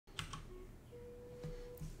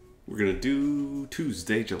We're gonna do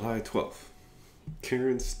Tuesday, July 12th.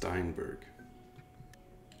 Karen Steinberg.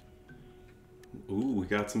 Ooh, we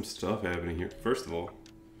got some stuff happening here. First of all,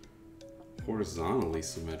 horizontally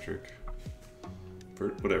symmetric.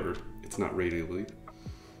 Whatever, it's not radially.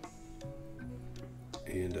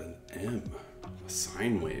 And an M, a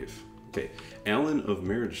sine wave. Okay, Alan of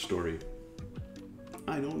Marriage Story.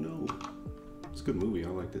 I don't know. It's a good movie, I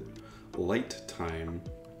liked it. Light Time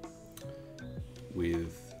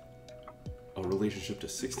with a relationship to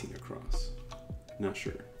 16 across. Not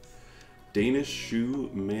sure. Danish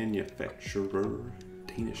shoe manufacturer.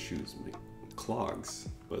 Danish shoes make clogs,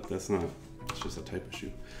 but that's not, it's just a type of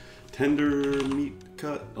shoe. Tender meat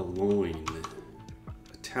cut, a loin.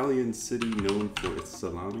 Italian city known for its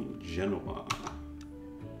salami, Genoa.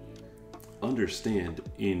 Understand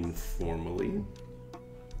informally.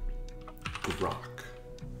 Grok.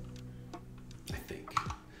 I think.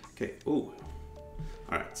 Okay, oh.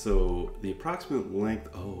 Alright, so the approximate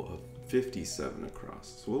length, of 57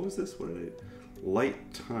 across. So what was this? What did I...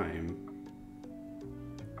 Light time.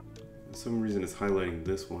 For some reason it's highlighting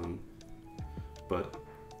this one. But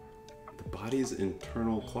the body's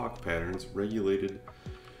internal clock patterns regulated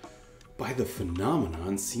by the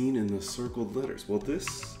phenomenon seen in the circled letters. Well,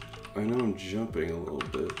 this, I know I'm jumping a little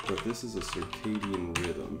bit, but this is a circadian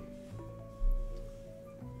rhythm.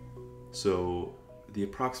 So the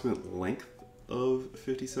approximate length of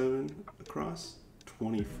 57 across,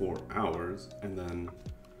 24 hours, and then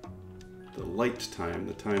the light time,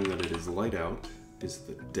 the time that it is light out, is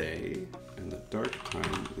the day, and the dark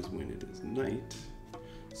time is when it is night.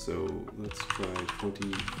 So let's try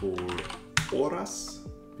 24 horas.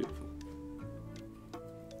 Beautiful.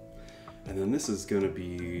 And then this is going to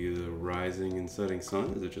be the rising and setting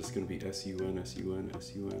sun. Is it just going to be S-U-N, S-U-N,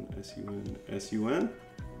 S-U-N, S-U-N, S-U-N?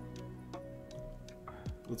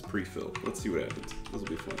 Let's pre-fill. Let's see what happens. This will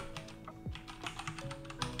be fun.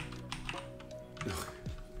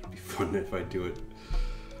 It'd be fun if I do it.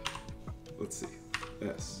 Let's see.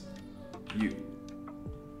 S-U-N,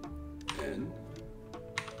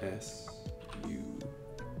 S-U-N,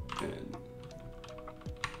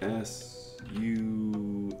 S-U-N,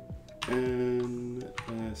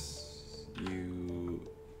 S-U-N.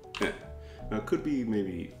 Now it could be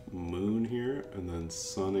maybe moon here, and then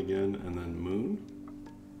sun again, and then moon.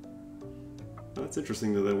 That's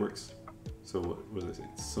interesting that that works. So what did I say?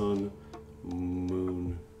 Sun,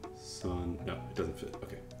 moon, sun. No, it doesn't fit.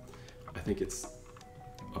 Okay. I think it's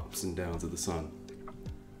ups and downs of the sun.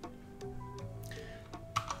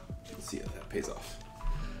 Let's see how that pays off.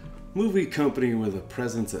 Movie company with a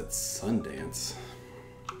presence at Sundance.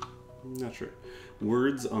 Not sure.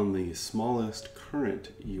 Words on the smallest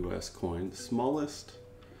current US coin. Smallest,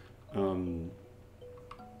 the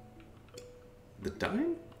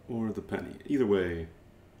dime or the penny? Either way,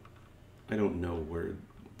 I don't know where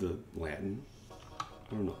the Latin. I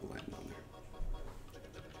don't know the Latin on there.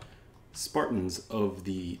 Spartans of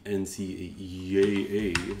the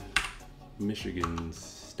NCAA, Michigan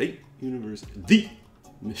State University, the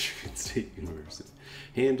Michigan State University,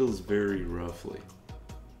 handles very roughly.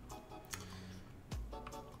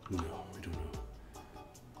 No, I don't know.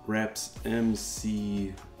 Raps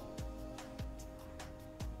MC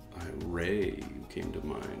Ray came to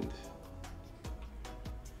mind.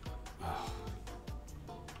 Oh.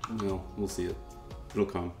 No, we'll see it. It'll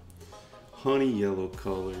come. Honey yellow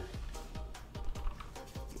color.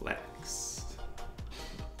 Flax.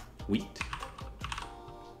 Wheat.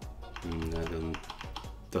 That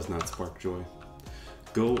does not spark joy.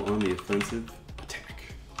 Go on the offensive.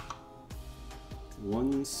 Attack.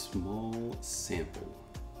 One small sample.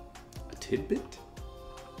 A tidbit?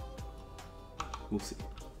 We'll see.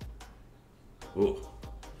 Oh.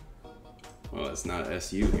 Well, it's not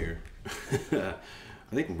SU here. I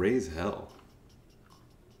think raise hell.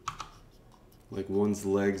 Like one's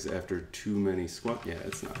legs after too many squat. Yeah,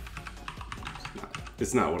 it's not.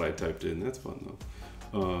 It's not what I typed in. That's fun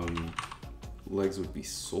though. Legs would be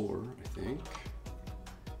sore, I think.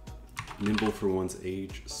 Nimble for one's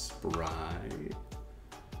age. Spry.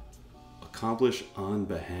 Accomplish on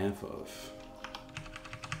behalf of.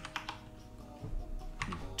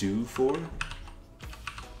 Do for.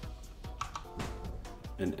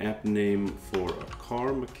 An apt name for a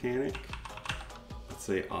car mechanic. Let's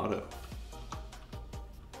say Otto.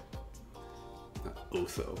 Not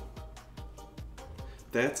Otho.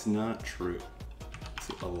 That's not true. Let's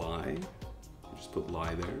see, a lie. Just put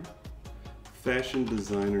lie there. Fashion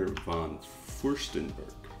designer von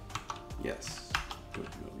Furstenberg. Yes. Don't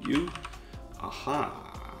know you.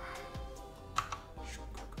 Aha.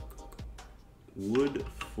 Wood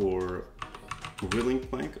for grilling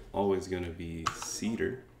plank, always going to be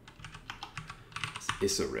cedar.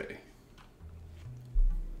 Issa Rae.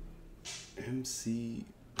 MC.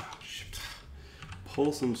 Oh, shit.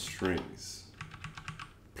 Pull some strings.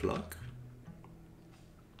 Pluck?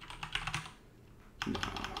 Nah,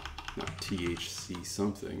 not THC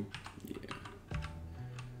something. Yeah.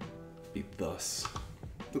 Be thus.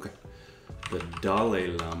 Okay. The Dalai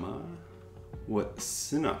Lama. What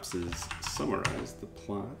synopses summarize the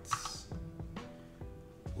plots?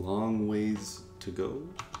 Long ways to go?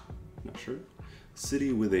 Not sure.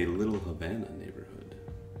 City with a Little Havana neighborhood.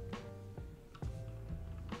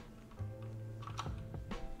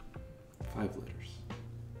 Five letters.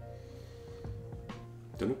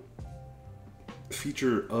 Don't know.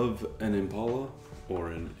 Feature of an impala or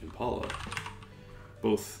an impala.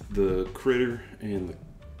 Both the critter and the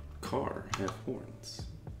car have horns.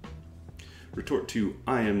 Retort to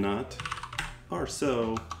I am not, are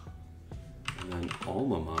so, and then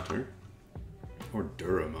alma mater or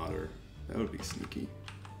dura mater. That would be sneaky.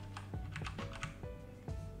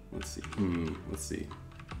 Let's see. Let's see.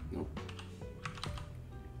 Nope.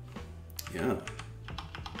 Yeah.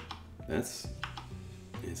 It's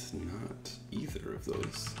not either of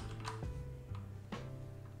those.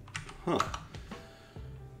 Huh.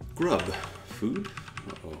 Grub. Food?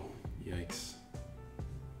 Uh-oh. Yikes.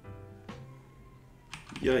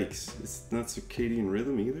 Yikes. It's not circadian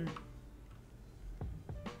rhythm either?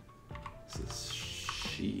 This is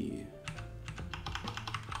she.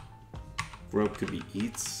 Grub could be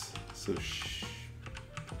eats, so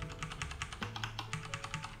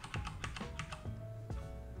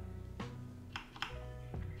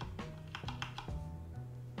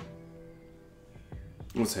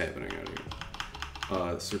what's happening out here?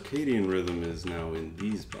 Circadian rhythm is now in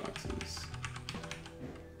these boxes.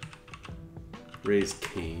 Raise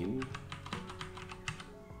Cain.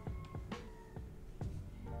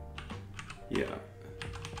 Yeah,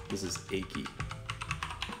 this is achy.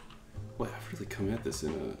 Boy, I've really come at this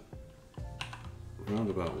in a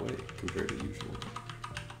roundabout way compared to usual.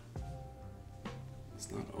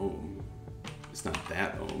 It's not ohm. It's not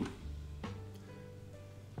that ohm.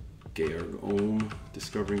 Georg Ohm,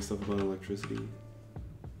 discovering stuff about electricity.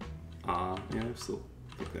 Yeah, I still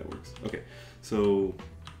think that works. Okay, so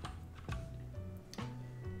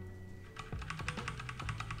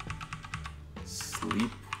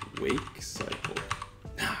sleep-wake cycle.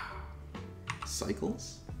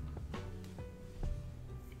 Cycles?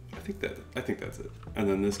 I think that's it. And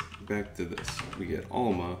then this, back to this. We get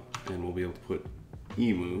Alma, and we'll be able to put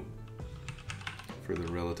Emu for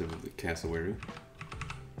the relative of the cassowary.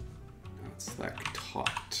 Slack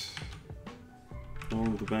taut.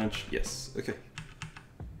 On the bench. Yes. Okay.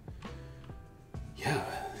 Yeah.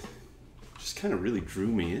 Just kind of really drew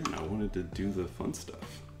me in. I wanted to do the fun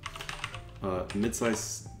stuff.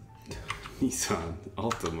 Midsize Nissan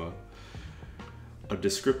Altima. A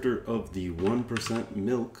descriptor of the 1%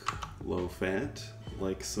 milk, low fat,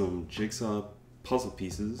 like some jigsaw puzzle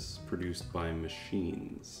pieces produced by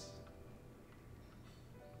machines.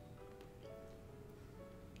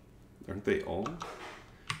 Aren't they all?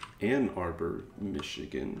 Ann Arbor,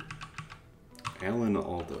 Michigan. Alan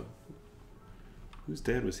Alda. Whose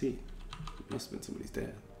dad was he? Must have been somebody's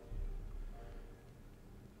dad.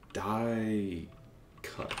 Die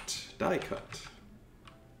cut.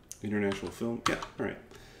 International film. Yeah, alright.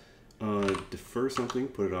 Defer something,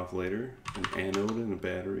 put it off later. An anode and a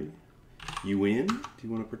battery. You in? Do you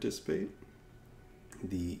want to participate?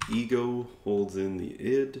 The ego holds in the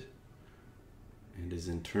id and is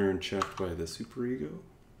in turn checked by the superego.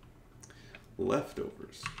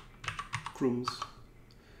 Leftovers. Crumbs.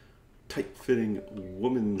 Tight-fitting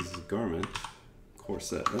woman's garment.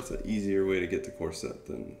 Corset. That's an easier way to get to corset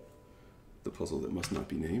than the puzzle that must not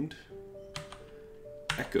be named.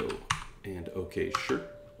 Echo and okay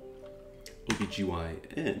shirt.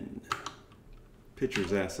 OBGYN.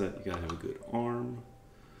 Pitcher's asset, you gotta have a good arm.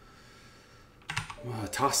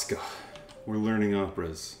 Tosca. We're learning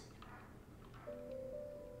operas.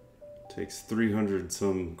 Takes 300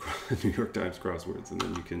 some New York Times crosswords, and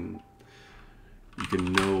then you can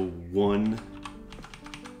know one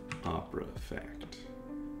opera fact.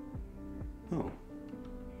 Oh,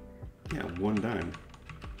 yeah, one dime,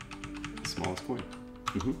 smallest coin.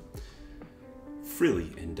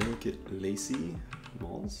 Frilly and delicate lacy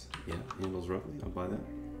malls. Yeah, handles roughly. I'll buy that.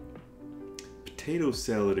 Potato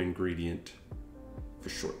salad ingredient for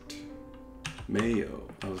short. Mayo.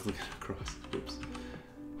 I was looking across. Oops.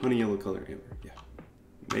 Honey yellow color amber. Yeah.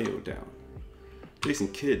 Mayo down. Jason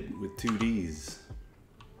Kidd with 2 Ds.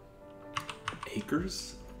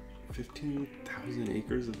 Acres? 15,000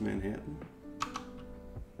 acres of Manhattan?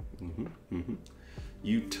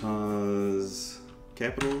 Utah's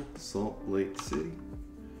capital, Salt Lake City.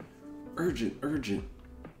 Urgent, urgent.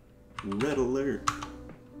 Red alert.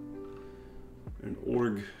 An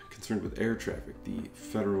org concerned with air traffic, the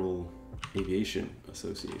Federal Aviation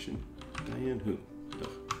Association. Diane who?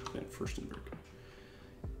 Van Furstenberg.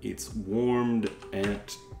 It's warmed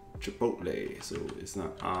at Chipotle, so it's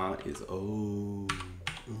not ah, it's oh.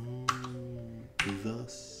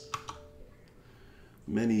 Thus.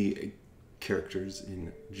 Many characters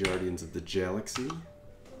in Guardians of the Galaxy. You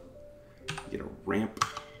get a ramp.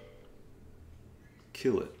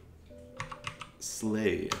 Kill it.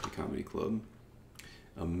 Slay at the comedy club.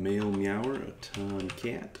 A male meower, a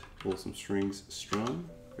tomcat. Pull some strings strung.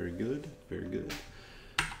 Very good, very good.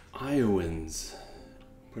 Iowans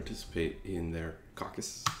participate in their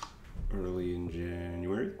caucus early in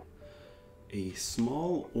January. A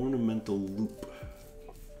small ornamental loop.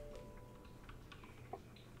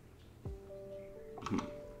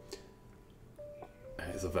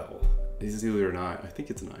 It's a vowel. It's either an I. I think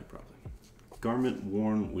it's an I probably. Garment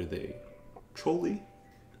worn with a trolley,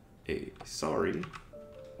 a sari,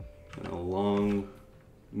 and a long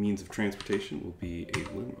means of transportation will be a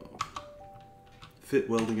limo. Fit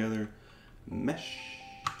well together. Mesh.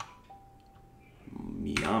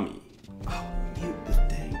 Miami. Oh, mute the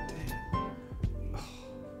dang thing. Oh.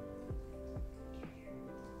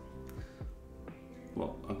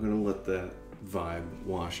 Well, I'm gonna let that vibe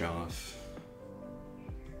wash off.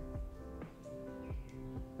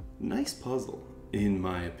 Nice puzzle, in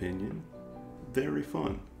my opinion. Very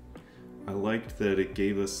fun. I liked that it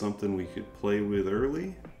gave us something we could play with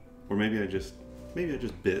early, or maybe I just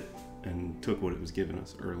bit and took what it was giving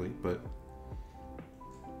us early, but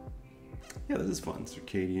yeah, this is fun.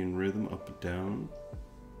 Circadian rhythm, up and down.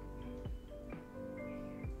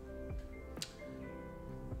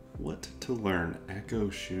 What to learn?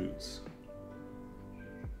 Echo Shoes.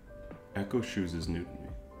 Echo Shoes is new to me.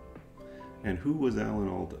 And who was Alan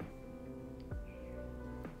Alda?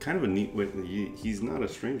 Kind of a neat way. He's not a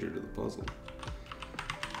stranger to the puzzle.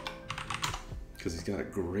 Because he's got a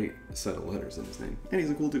great set of letters in his name. And he's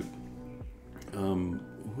a cool dude.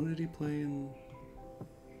 Who did he play in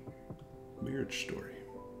Marriage Story?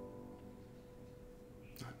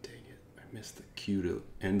 Oh, dang it. I missed the cue to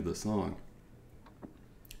end the song.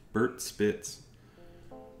 Bert Spitz.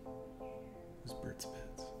 Who's Bert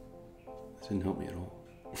Spitz? That didn't help me at all.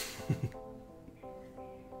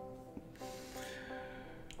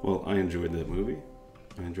 Well, I enjoyed that movie.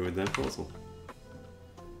 I enjoyed that puzzle.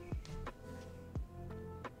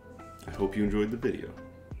 I hope you enjoyed the video.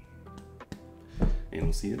 And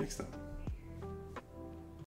we'll see you next time.